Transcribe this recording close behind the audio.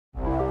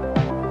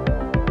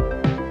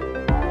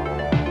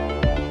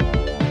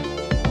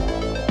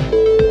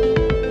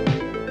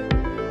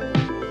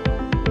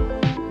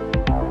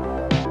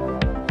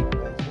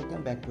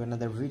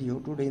another video.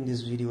 Today in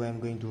this video I am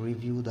going to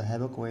review the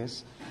Havoc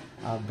OS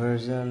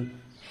version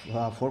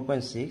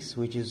 4.6,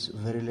 which is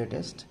very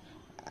latest,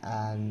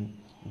 and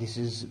this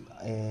is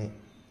a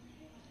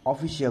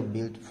official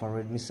build for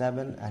Redmi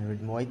 7 and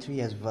Redmi Y3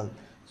 as well.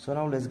 So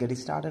now let's get it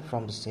started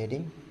from the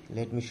setting.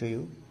 Let me show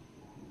you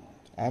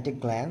at a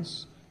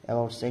glance.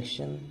 About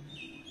section,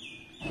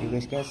 you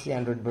guys can see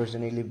Android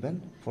version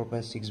 11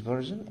 4.6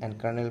 version, and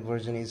kernel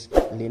version is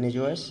Lineage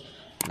OS.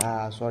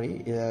 Kernel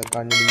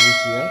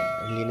used here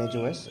Lineage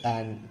OS,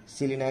 and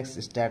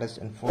Linux status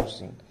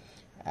enforcing.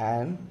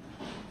 And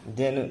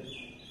then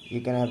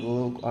you can have a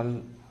look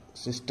on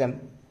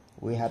system.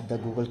 We have the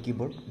Google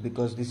keyboard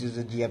because this is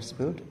a GApps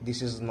build.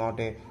 This is not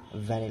a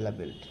vanilla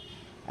build.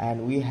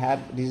 And we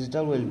have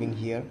digital well-being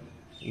here.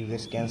 You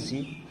guys can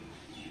see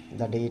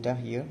the data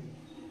here.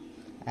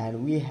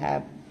 And we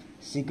have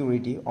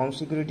security. On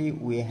security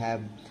we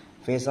have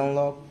face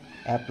unlock,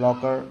 app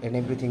locker, and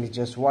everything is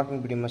just working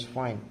pretty much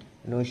fine.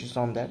 No issues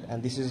on that.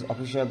 And this is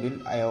official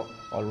build, I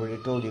already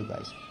told you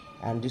guys.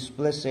 And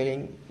display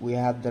setting, we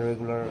have the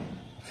regular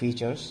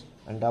features,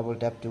 and double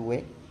tap to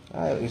wake,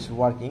 it's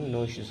working,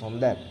 no issues on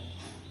that.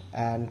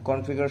 And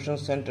configuration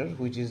center,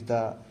 which is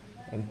the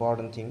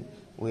important thing,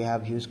 we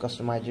have huge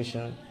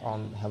customization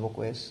on Havoc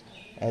OS.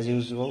 As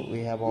usual,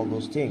 we have all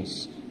those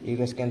things. You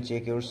guys can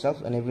check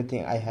yourself, and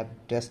everything I have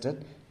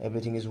tested,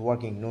 everything is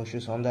working, no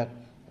issues on that.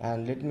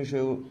 And let me show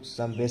you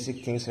some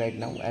basic things right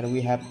now. And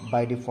we have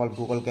by default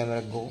Google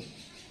Camera Go,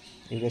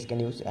 you guys can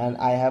use, and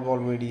I have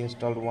already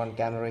installed one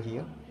camera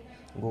here,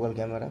 Google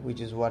Camera, which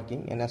is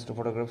working. And as to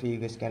photography, you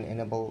guys can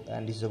enable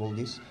and disable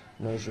this,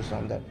 no issues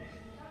on that.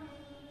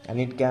 And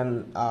it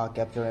can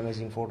capture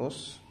amazing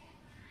photos.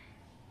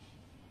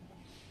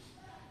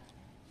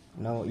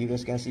 Now you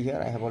guys can see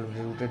here I have already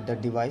rooted the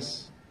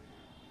device,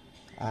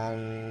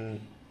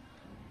 and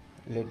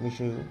let me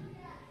show you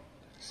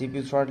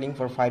CPU throttling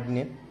for 5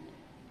 minutes.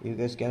 You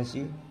guys can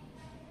see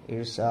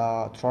it's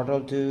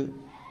throttled to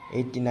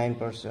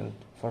 89%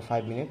 for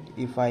 5 minutes.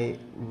 If I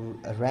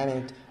ran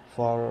it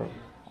for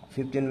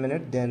 15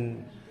 minutes,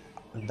 then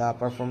the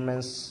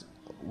performance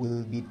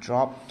will be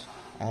dropped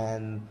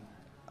and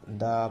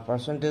the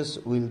percentage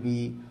will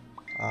be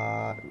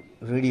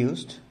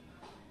reduced.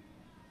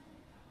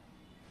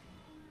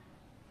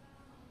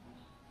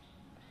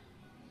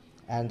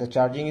 And the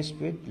charging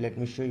speed, let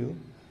me show you.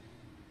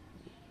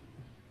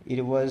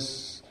 It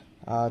was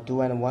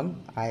 2 and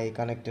 1. I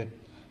connected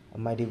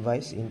my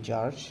device in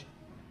charge,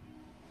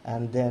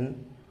 and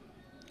then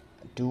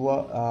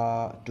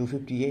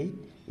 258,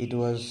 it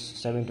was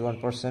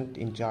 71%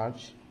 in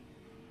charge,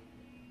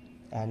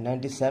 and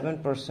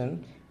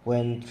 97%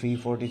 when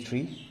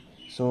 343.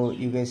 So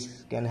you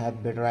guys can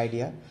have better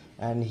idea.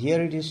 And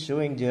here it is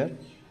showing there,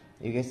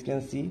 you guys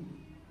can see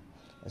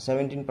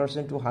 17%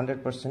 to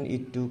 100%.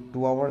 It took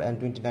 2 hours and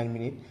 29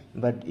 minutes,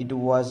 but it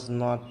was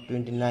not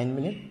 29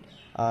 minutes,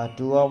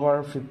 2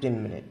 hours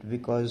 15 minutes,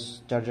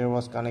 because charger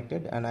was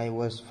connected and I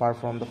was far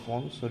from the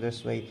phone, so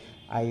that's why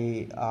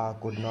I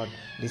could not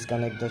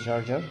disconnect the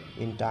charger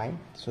in time,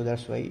 so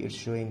that's why it's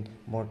showing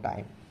more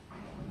time.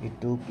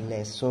 It took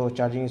less. So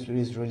charging speed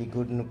is really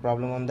good, no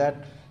problem on that.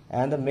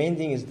 And the main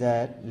thing is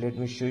that, let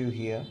me show you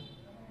here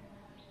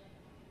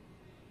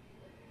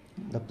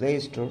the Play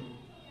Store,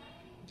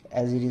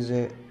 as it is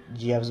a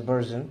GApps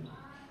version.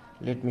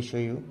 Let me show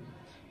you,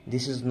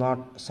 this is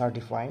not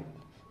certified.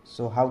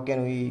 So how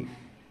can we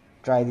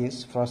try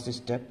this? First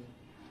step,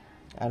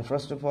 and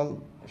first of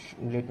all,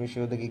 let me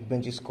show you the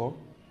Geekbench Score.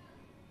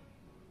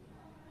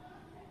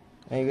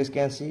 And you guys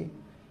can see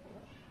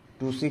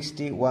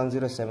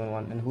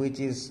 260.1071, and which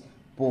is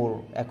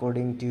poor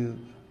according to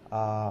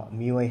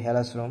MIUI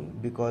Hellas ROM,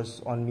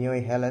 because on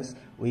MIUI Hellas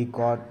we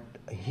got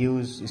a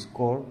huge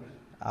score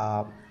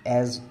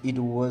as it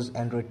was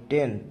Android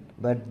 10,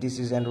 but this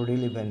is Android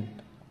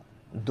 11.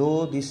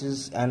 Though this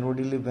is Android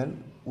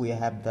 11, we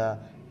have the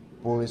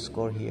poor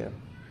score here.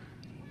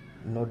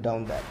 Note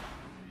down that.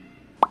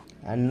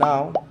 And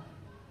now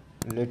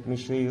let me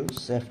show you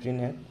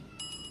Safetynet.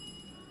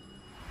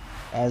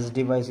 As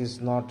device is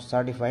not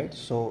certified,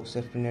 so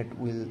Safetynet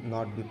will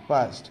not be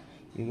passed.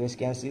 You guys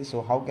can see.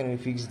 So how can we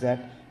fix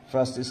that?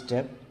 First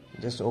step,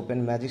 just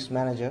open Magic's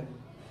Manager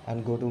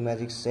and go to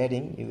Magic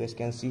setting. You guys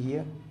can see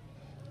here,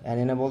 and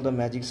enable the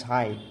Magic's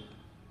hide,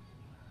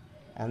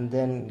 and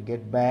then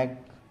get back,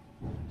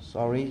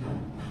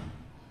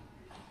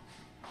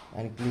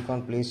 and click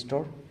on Play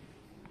Store,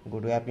 go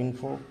to App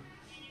Info,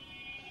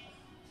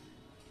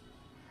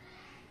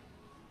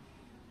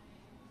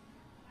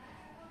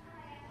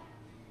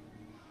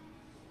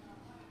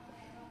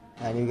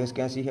 and you guys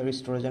can see here is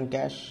storage and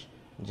cache.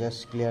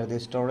 Just clear the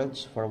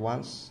storage for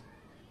once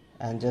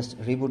and just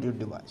reboot your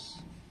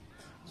device.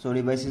 So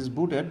device is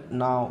booted.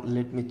 Now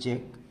let me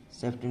check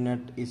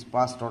Safetynet is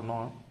passed or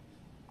not.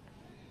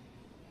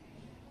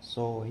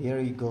 So here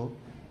you go,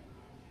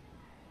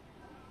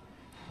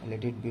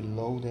 let it be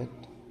loaded.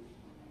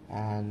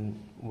 And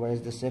where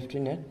is the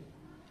Safetynet?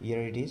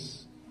 Here it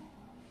is.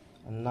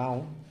 And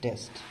now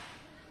test.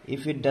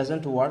 If it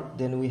doesn't work,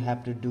 then we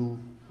have to do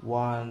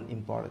one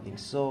important thing.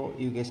 So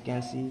you guys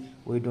can see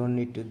we don't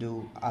need to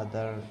do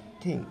other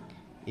thing,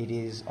 it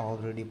is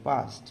already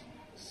passed.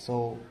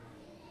 So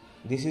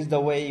this is the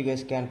way you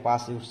guys can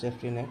pass your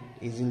safety net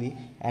easily,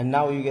 and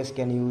now you guys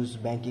can use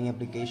banking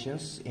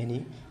applications,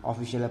 any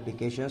official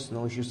applications,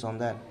 no issues on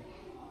that.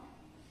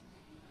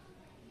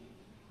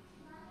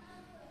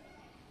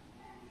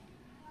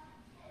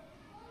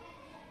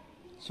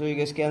 So you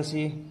guys can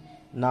see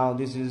now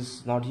this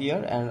is not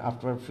here, and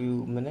after a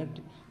few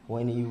minutes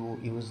when you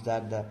use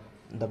that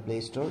the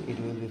Play Store, it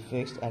will be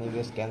fixed, and you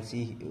guys can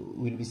see,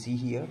 will be see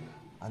here,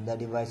 and the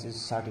device is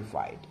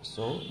certified.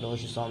 So no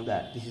issues on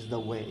that. This is the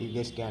way you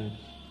guys can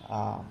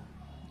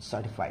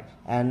certify.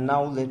 And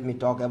now let me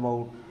talk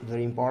about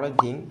very important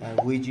thing,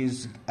 which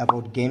is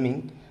about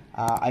gaming.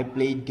 I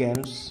played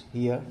games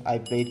here. I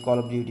played Call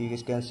of Duty, you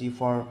guys can see,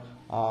 for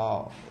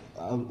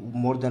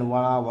more than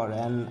 1 hour,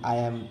 and I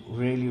am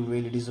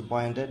really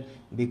disappointed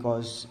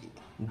because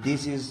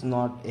this is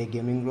not a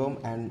gaming room,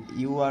 and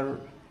you are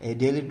a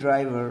daily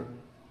driver.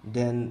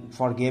 Then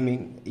for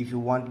gaming, if you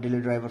want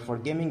daily driver for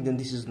gaming, then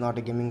this is not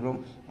a gaming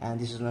room, and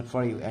this is not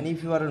for you. And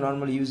if you are a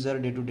normal user,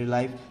 day-to-day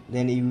life,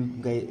 then you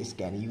guys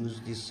can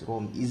use this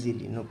room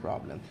easily, no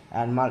problem.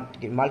 And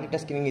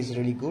multitasking is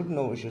really good,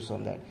 no issues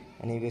on that.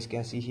 And you guys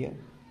can see here,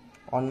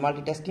 on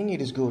multitasking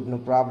it is good, no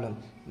problem,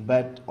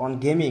 but on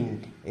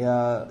gaming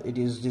it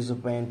is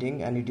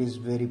disappointing, and it is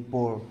very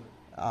poor.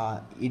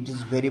 It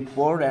is very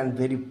poor and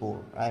very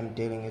poor, I am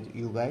telling it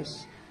you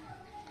guys.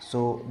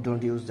 So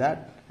don't use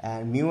that.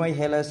 And MIUI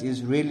Hellas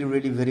is really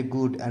very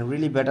good and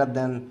really better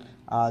than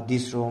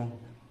this ROM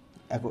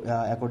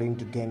according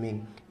to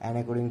gaming, and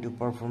according to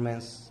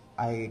performance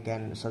I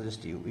can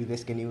suggest you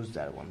guys can use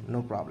that one,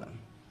 no problem.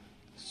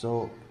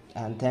 So,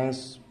 and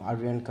thanks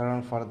Adrian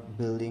Karan for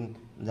building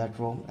that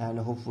ROM, and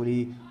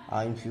hopefully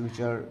in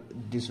future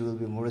this will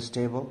be more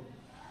stable.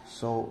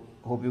 So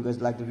hope you guys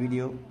like the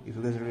video. If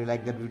you guys really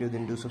like that video,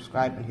 then do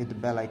subscribe and hit the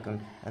bell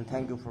icon, and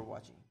thank you for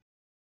watching.